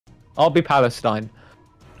I'll be Palestine.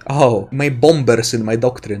 Oh, my bombers in my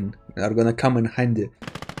doctrine are gonna come in handy.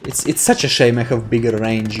 It's such a shame I have bigger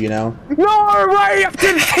range, you know? No way! I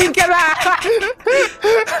didn't think of that!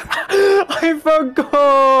 I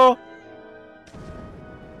forgot!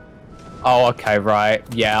 Oh, okay, right.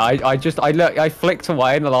 Yeah, I flicked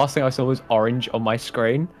away and the last thing I saw was orange on my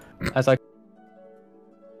screen. As I...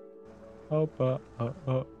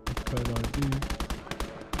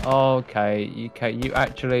 Okay, you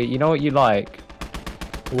actually... You know what you like?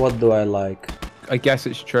 What do I like? I guess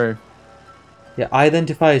it's true. Yeah,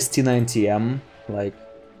 identify as T90M, like...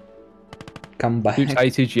 Come back. Shoots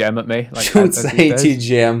ATGM at me. Like, Shoots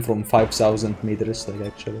ATGM from 5,000 meters, like,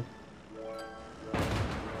 actually.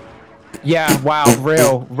 Yeah, wow,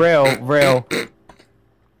 real.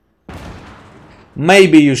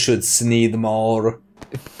 Maybe you should sneed more.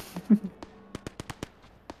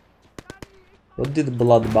 What did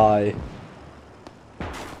Blood buy?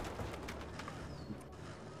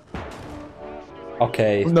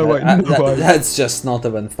 Okay, no way, that's just not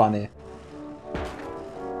even funny.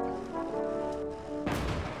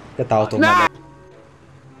 Get out of my...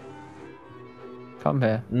 Come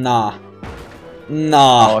here. Nah.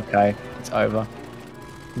 Nah. Oh, okay. It's over.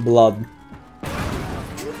 Blood.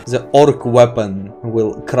 The orc weapon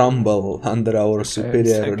will crumble under our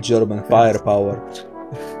superior German firepower.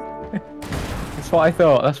 That's what I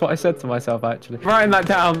thought. That's what I said to myself, actually. Writing that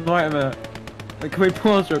down. Wait a minute. Wait, can we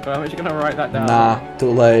pause real quick? I'm actually gonna write that down. Nah,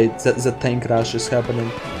 too late. The tank rush is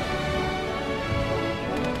happening.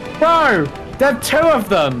 Bro! There are 2 of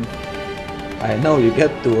them! I know, you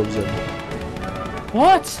get 2 of them.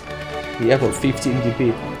 What? Yeah, for 15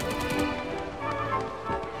 DP.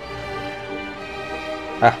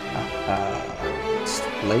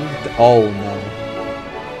 Explained. Oh no.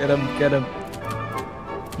 Get him.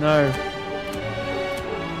 No.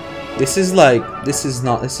 This is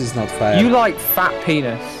not fair. You like fat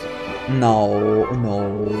penis. No.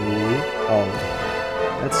 Oh.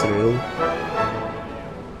 That's real.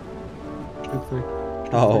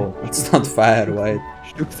 Oh, it's not fair, wait.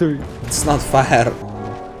 It's not fair.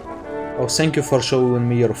 Oh, thank you for showing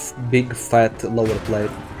me your big fat lower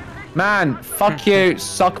plate. Man, fuck you,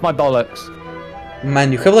 suck my bollocks.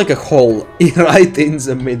 Man, you have like a hole right in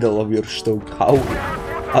the middle of your stomach. How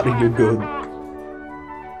are you good?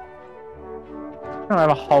 I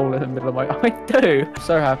have a hole in the middle of my... I do! I'm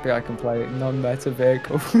so happy I can play non-meta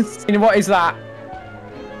vehicles. What is that?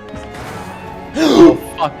 Oh,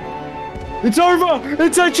 fuck. It's over!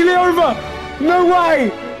 It's actually over! No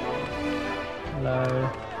way! Hello.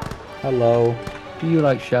 Hello. Do you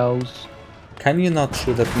like shells? Can you not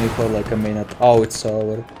shoot at me for like a minute? Oh, it's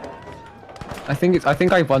over. I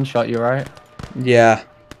think I one-shot you, right? Yeah.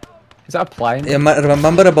 Is that a plane? Yeah,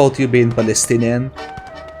 remember about you being Palestinian?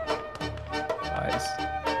 Nice.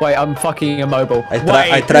 Wait, I'm fucking immobile.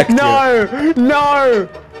 I tracked you. No!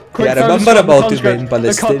 Quick, yeah, remember about you being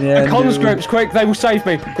Palestinian? The conscripts, quick, they will save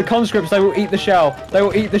me. The conscripts, they will eat the shell. They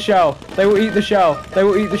will eat the shell. They will eat the shell. They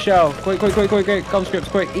will eat the shell. Quick. Conscripts,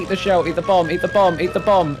 quick, eat the shell. Eat the bomb. Eat the bomb. Eat the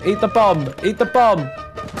bomb. Eat the bomb. Eat the bomb.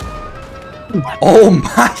 Oh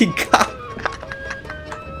my god.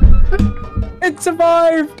 It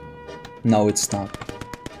survived. No, it's not.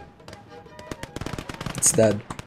 It's dead.